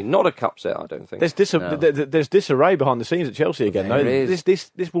 Excuse me. Not a cup set, I don't think. There's disarray behind the scenes at Chelsea again. There No, is.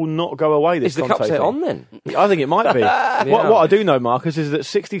 this will not go away. This Is the Conte cup set thing. on then? I think it might be. What I do know, Marcus, is that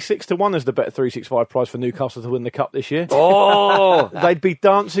 66-1 is the Bet365 prize for Newcastle to win the cup this year. Oh! They'd be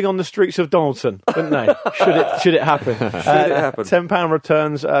dancing on the streets of Donaldson, wouldn't they? Should it happen? Should it happen? £10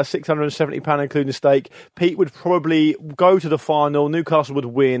 returns, £670 including stake. Pete would probably go to the final. Newcastle would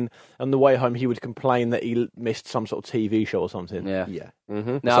win. On the way home, he would complain that he missed some sort of TV show or something. Yeah.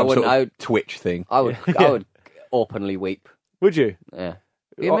 Mm-hmm. No, I Some wouldn't. sort of Twitch thing. I would openly weep. Would you? Yeah.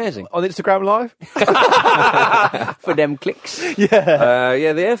 Be amazing. On Instagram Live? For them clicks.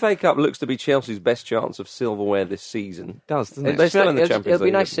 The FA Cup looks to be Chelsea's best chance of silverware this season. Doesn't it? They're still in the Champions League. It'll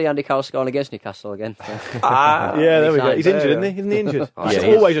be nice to see Andy Carroll scoring against Newcastle again. Yeah, there we go. He's injured, isn't he? Isn't he injured? Yeah, Just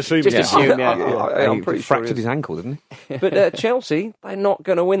always assume. Just assume, I'm He pretty sure fractured he his is. ankle, didn't he? But Chelsea, they're not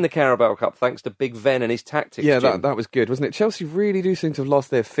going to win the Carabao Cup thanks to Big Ven and his tactics. Yeah, Jim. that was good, wasn't it? Chelsea really do seem to have lost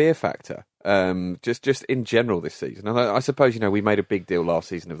their fear factor, just in general this season. And I suppose, we made a big deal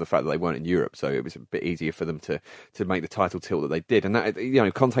last season of the fact that they weren't in Europe, so it was a bit easier for them to make the title tilt that they did. And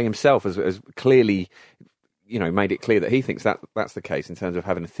that, Conte himself has clearly, made it clear that he thinks that's the case in terms of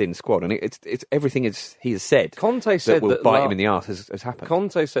having a thin squad. And it's everything he has said. Conte said that will that bite him in the arse has happened.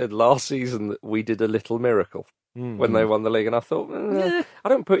 Conte said last season that we did a little miracle when they won the league, and I thought, I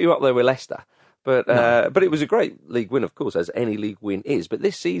don't put you up there with Leicester, but it was a great league win, of course, as any league win is. But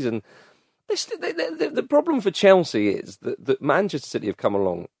this season, the problem for Chelsea is that Manchester City have come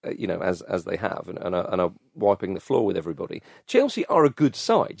along, as they have, and are wiping the floor with everybody. Chelsea are a good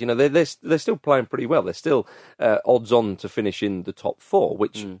side. They're still playing pretty well. They're still odds on to finish in the top four,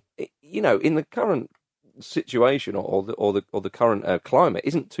 which in the current situation or the current climate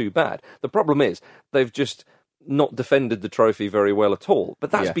isn't too bad. The problem is they've just not defended the trophy very well at all,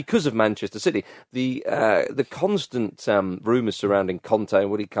 but that's because of Manchester City. The constant rumours surrounding Conte,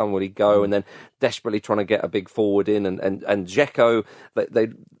 would he come, would he go, and then desperately trying to get a big forward in, and Dzeko,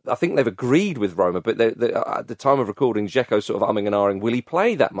 I think they've agreed with Roma, but at the time of recording, Dzeko's sort of umming and ahhing, will he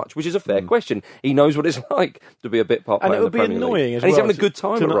play that much? Which is a fair question. He knows what it's like to be a bit part player in the Premier League. And it would be annoying as well. And he's having a good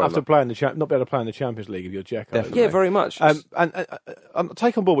time to at not Roma. have to play in not be able to play in the Champions League if you're Dzeko. Definitely. Yeah, very much. And I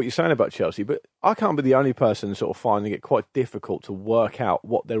take on board what you're saying about Chelsea, but I can't be the only person sort of finding it quite difficult to work out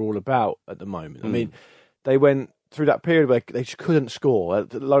what they're all about at the moment. I mean, they went through that period where they just couldn't score, a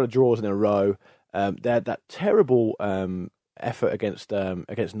load of draws in a row. They had that terrible effort against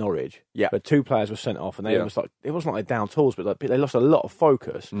Norwich. Yeah, where two players were sent off, and they it wasn't like they down tools, but they lost a lot of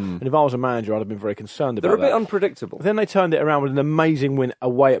focus. And if I was a manager, I'd have been very concerned about that. They're a bit unpredictable. But then they turned it around with an amazing win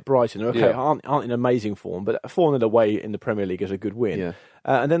away at Brighton. Okay, aren't in amazing form, but 4-0 away in the Premier League is a good win. Yeah.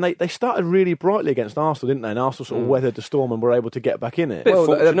 And then they started really brightly against Arsenal, didn't they? And Arsenal sort of weathered the storm and were able to get back in it.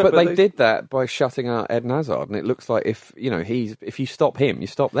 But they did that by shutting out Eden Hazard, and it looks like if you stop him, you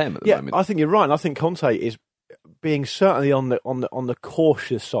stop them at the moment. I think you're right. And I think Conte is being certainly on the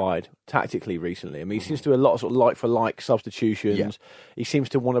cautious side tactically recently. I mean, he seems to do a lot of sort of like for like substitutions. Yeah. He seems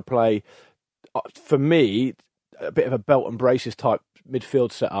to want to play, for me, a bit of a belt and braces type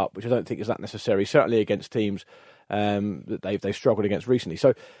midfield setup, which I don't think is that necessary. Certainly against teams that they've struggled against recently.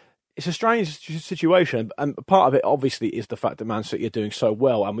 So it's a strange situation, and part of it obviously is the fact that Man City are doing so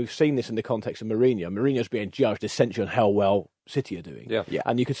well, and we've seen this in the context of Mourinho. Mourinho's being judged essentially on how well City are doing. Yeah.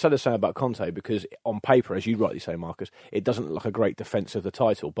 And you could say the same about Conte, because on paper, as you rightly say, Marcus, it doesn't look like a great defence of the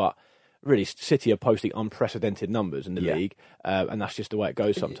title, but really City are posting unprecedented numbers in the league, and that's just the way it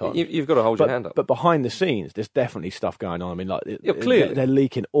goes sometimes. You've got to hold your hand up. But behind the scenes, there's definitely stuff going on. I mean, clearly they're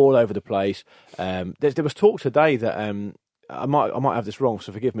leaking all over the place. There was talk today that I might have this wrong,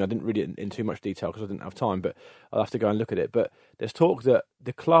 so forgive me. I didn't read it in too much detail because I didn't have time, but I'll have to go and look at it. But there's talk that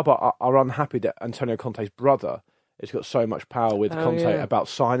the club are unhappy that Antonio Conte's brother has got so much power with Conte about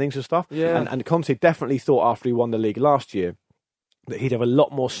signings and stuff. Yeah. And Conte definitely thought after he won the league last year that he'd have a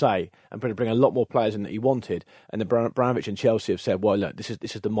lot more say and bring a lot more players in that he wanted. And the Abramovich and Chelsea have said, well, look, this is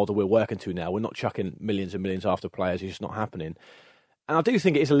the model we're working to now. We're not chucking millions and millions after players. It's just not happening. And I do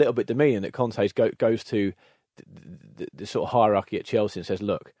think it is a little bit demeaning that Conte goes to the sort of hierarchy at Chelsea and says,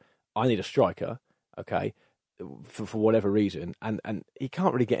 look, I need a striker, okay, for whatever reason, and he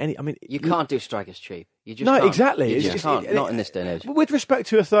can't really get any. I mean, you can't do strikers cheap. You just no, can't. exactly. You just can't. Not in this day and age. With respect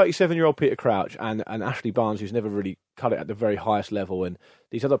to a 37-year-old Peter Crouch and Ashley Barnes, who's never really cut it at the very highest level, and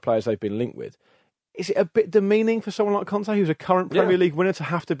these other players they've been linked with, is it a bit demeaning for someone like Conte, who's a current Premier League winner, to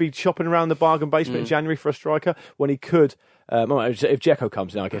have to be shopping around the bargain basement in January for a striker when he could? If Dzeko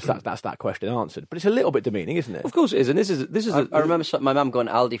comes in, I guess that's that question answered. But it's a little bit demeaning, isn't it? Of course it is, and this is. I remember my mum going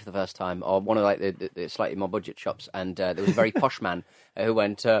to Aldi for the first time, or one of the slightly more budget shops, and there was a very posh man who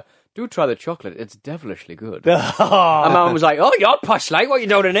went, "Do try the chocolate; it's devilishly good." And my mum was like, "Oh, you're posh, like what you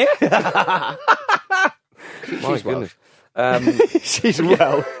doing in here?" My goodness. She's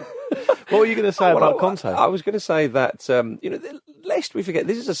well. What were you going to say about Conte? I was going to say that, lest we forget,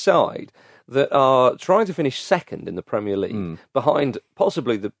 this is a side that are trying to finish second in the Premier League, behind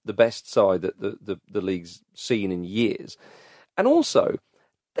possibly the best side that the league's seen in years. And also,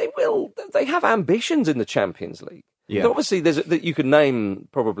 they have ambitions in the Champions League. Yeah. Obviously, you could name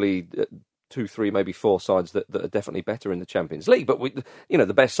probably 2, 3, maybe 4 sides that are definitely better in the Champions League, but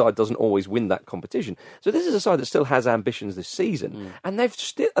the best side doesn't always win that competition. So this is a side that still has ambitions this season, and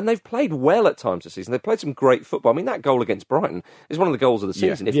they've played well at times this season. They've played some great football. I mean, that goal against Brighton is one of the goals of the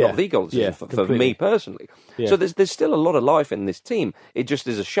season, if not the goal of the season for me personally. Yeah. So there's still a lot of life in this team. It just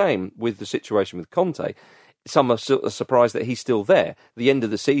is a shame with the situation with Conte. Some are surprised that he's still there. The end of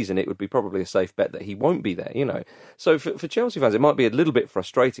the season, it would be probably a safe bet that he won't be there, So for Chelsea fans, it might be a little bit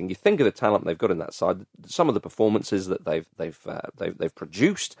frustrating. You think of the talent they've got in that side, some of the performances that they've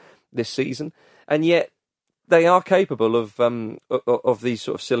produced this season, and yet they are capable of these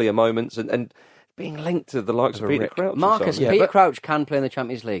sort of sillier moments and being linked to the likes of Peter Crouch. Marcus, so Peter Crouch can play in the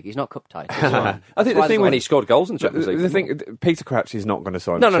Champions League. He's not cup tight. I think the thing when he scored goals in the Champions League. The thing, Peter Crouch is not going to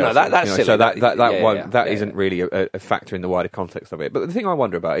sign. No, that's silly. So that isn't really a factor in the wider context of it. But the thing I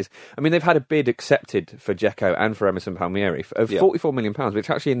wonder about is, I mean, they've had a bid accepted for Dzeko and for Emerson Palmieri of £44 million, which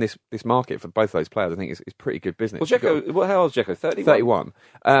actually in this market for both those players, I think is pretty good business. Well, Dzeko, how old is Dzeko? 31.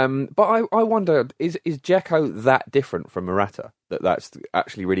 But I wonder, is Dzeko that different from Morata? That's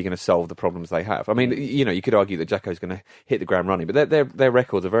actually really going to solve the problems they have. I mean, you could argue that Dzeko's going to hit the ground running, but their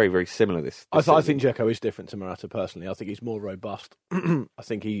records are very, very similar. I think Dzeko is different to Morata personally. I think he's more robust. I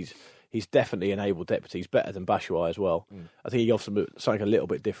think he's definitely an able deputy. He's better than Batshuayi as well. I think he offers something a little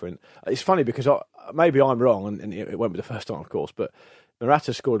bit different. It's funny because maybe I'm wrong, and it won't be the first time, of course, but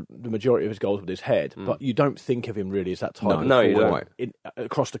Morata scored the majority of his goals with his head, but you don't think of him really as that type of forward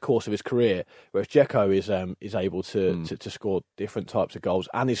across the course of his career. Whereas Dzeko is able to score different types of goals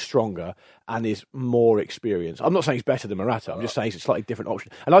and is stronger and is more experienced. I'm not saying he's better than Morata. I'm just saying he's a slightly different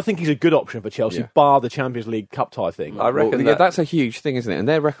option, and I think he's a good option for Chelsea, bar the Champions League cup tie thing. I reckon that's a huge thing, isn't it? And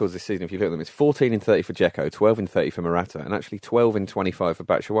their records this season, if you look at them, it's 14 and 30 for Dzeko, 12 and 30 for Morata, and actually 12 and 25 for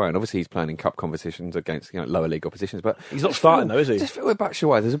Batshuayi. And obviously he's playing in cup competitions against lower league oppositions, but he's not starting though, is he? Just with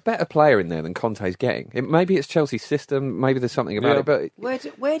Batshuayi, there's a better player in there than Conte's getting. Maybe it's Chelsea's system, maybe there's something about it, but where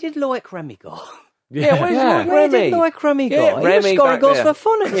did Loic Remy go? Where did Loic Remy go? He was scoring goals for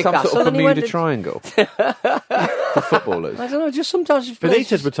fun at Newcastle. Some sort of Bermuda Triangle for footballers. I don't know, just sometimes...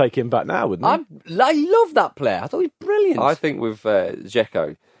 Benitez would take him back now, wouldn't he? I love that player. I thought he was brilliant. I think with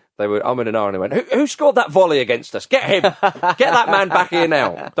Dzeko, they were in an hour and they went, who scored that volley against us? Get him! Get that man back here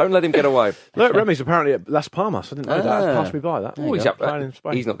now. Don't let him get away. Look, Remy's apparently at Las Palmas. I didn't know that. Passed me by that.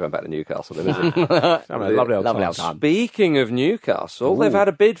 He's not going back to Newcastle, then, is he? Lovely old time. Speaking of Newcastle, they've had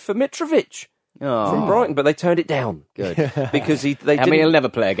a bid for Mitrovic. From Brighton, but they turned it down. Good. Because he'll never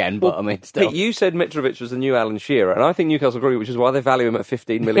play again, but still. Pete, you said Mitrovic was the new Alan Shearer, and I think Newcastle agree, which is why they value him at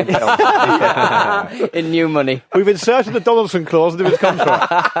 £15 million. In new money. We've inserted the Donaldson clause into his contract.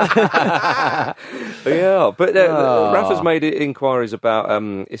 But Rafa's made inquiries about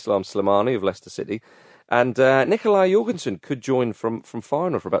Islam Slimani of Leicester City, and Nikolai Jorgensen could join from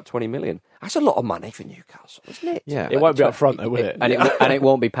Feyenoord for about 20 million. That's a lot of money for Newcastle, isn't it? Yeah, it won't be up front though, will it? And it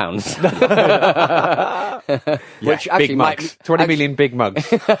won't be pounds. Which actually might 20 million big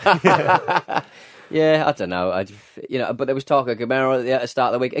mugs. Yeah, I don't know. But there was talk of Gamero at the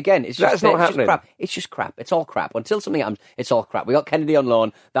start of the week. Again, it's just crap. It's just crap. It's all crap. Until something happens, it's all crap. We got Kennedy on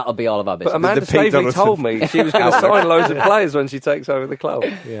loan. That'll be all of our business. But Amanda Staveley told me she was going to sign loads of players when she takes over the club.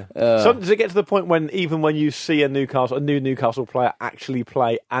 Yeah. So does it get to the point when even when you see a new Newcastle player actually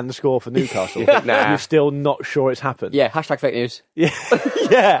play and score for Newcastle, you're still not sure it's happened? Yeah. #fake news. Yeah.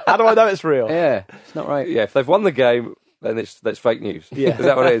 Yeah. How do I know it's real? Yeah. It's not right. Yeah. If they've won the game, then that's fake news. Yeah. Is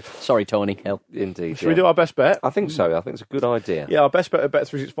that what it is? Sorry, Tony. Hell. Indeed. Should we do our best bet? I think so. I think it's a good idea. Yeah, our best bet at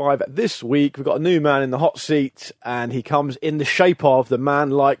Bet365 this week. We've got a new man in the hot seat, and he comes in the shape of the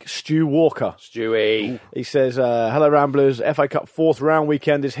man like Stu Walker. Stewie. He says, hello Ramblers, FA Cup 4th round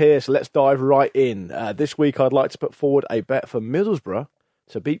weekend is here, so let's dive right in. This week I'd like to put forward a bet for Middlesbrough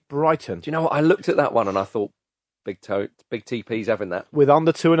to beat Brighton. Do you know what? I looked at that one and I thought, Big TP's having that. With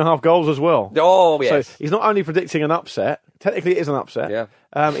under 2.5 goals as well. Oh, yes. So he's not only predicting an upset, technically it is an upset, yeah.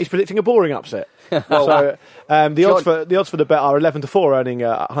 He's predicting a boring upset. The odds for the bet are 11-4, earning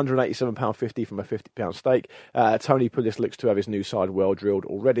 £187.50 from a £50 stake. Tony Pulis looks to have his new side well drilled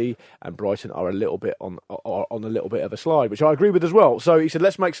already, and Brighton are a little bit on a little bit of a slide, which I agree with as well. So he said,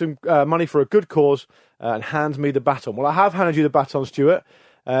 let's make some money for a good cause, and hands me the baton. Well, I have handed you the baton, Stuart.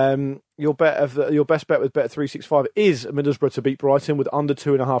 Your best bet with Bet365 is Middlesbrough to beat Brighton with under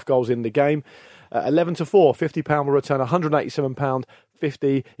 2.5 goals in the game. 11-4, £50 will return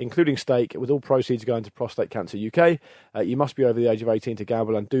 £187.50, including stake, with all proceeds going to Prostate Cancer UK. You must be over the age of 18 to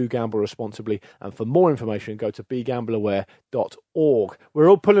gamble, and do gamble responsibly. And for more information, go to begambleaware.org. We're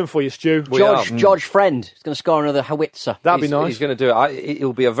all pulling for you, Stu. George Friend is going to score another howitzer. That'd be nice. He's going to do it.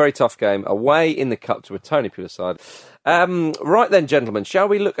 It'll be a very tough game away in the Cup to a Tony Pulis side. Right then, gentlemen, shall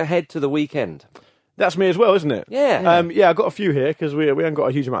we look ahead to the weekend? That's me as well, isn't it? Yeah. I've got a few here because we haven't got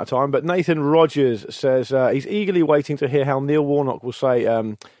a huge amount of time. But Nathan Rogers says he's eagerly waiting to hear how Neil Warnock will say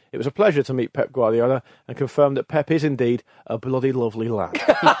it was a pleasure to meet Pep Guardiola, and confirm that Pep is indeed a bloody lovely lad.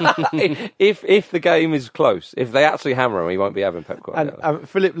 if the game is close, if they actually hammer him, he won't be having Pep Guardiola. And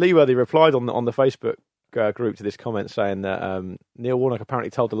Philip Leeworthy replied on the Facebook group to this comment saying that Neil Warnock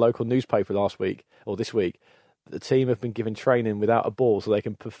apparently told the local newspaper this week, the team have been given training without a ball so they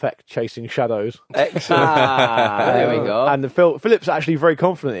can perfect chasing shadows. Excellent. There we go. And Philip's actually very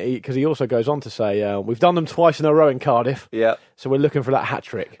confident because he also goes on to say, we've done them twice in a row in Cardiff. Yeah. So we're looking for that hat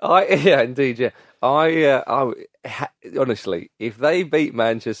trick. Yeah, indeed, yeah. Honestly, if they beat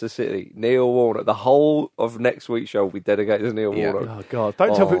Manchester City, Neil Warnock, the whole of next week's show will be dedicated to Neil Warnock. Oh, God.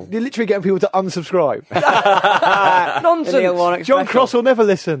 Don't tell people. You're literally getting people to unsubscribe. Nonsense. John Cross will never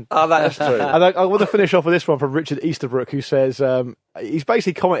listen. Oh, that's true. And I want to finish off with this one from Richard Easterbrook, who says, he's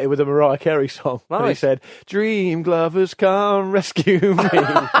basically commented with a Mariah Carey song. Nice. And he said, "Dream Glovers, come rescue me."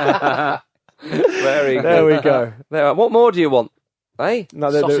 Very good. There we go. What more do you want? Hey? No,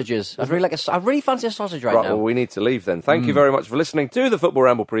 sausages. I really fancy a sausage right now. Well, we need to leave then. Thank you very much for listening to the Football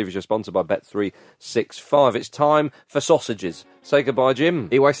Ramble preview show, sponsored by Bet365. It's time for sausages. Say goodbye, Jim.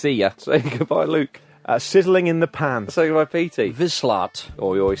 EYC, yeah. Say goodbye, Luke. Sizzling in the pan. Say goodbye, Petey. Vislat.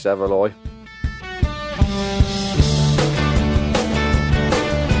 Oi, oi, Saveloy.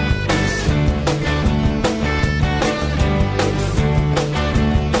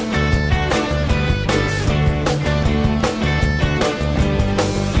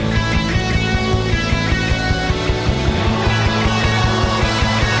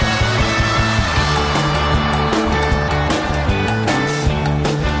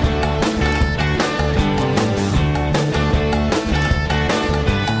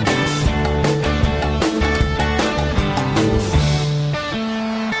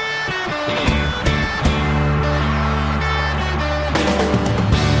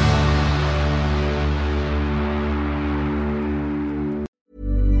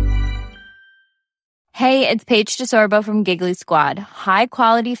 Hey, it's Paige DeSorbo from Giggly Squad. High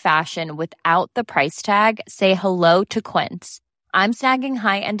quality fashion without the price tag. Say hello to Quince. I'm snagging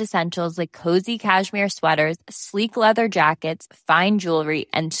high-end essentials like cozy cashmere sweaters, sleek leather jackets, fine jewelry,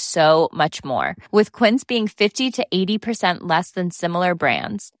 and so much more. With Quince being 50 to 80% less than similar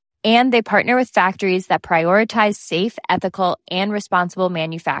brands. And they partner with factories that prioritize safe, ethical, and responsible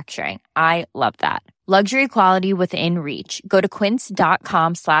manufacturing. I love that. Luxury quality within reach. Go to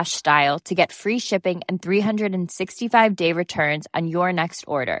quince.com/style to get free shipping and 365-day returns on your next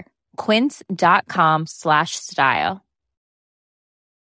order. Quince.com/style.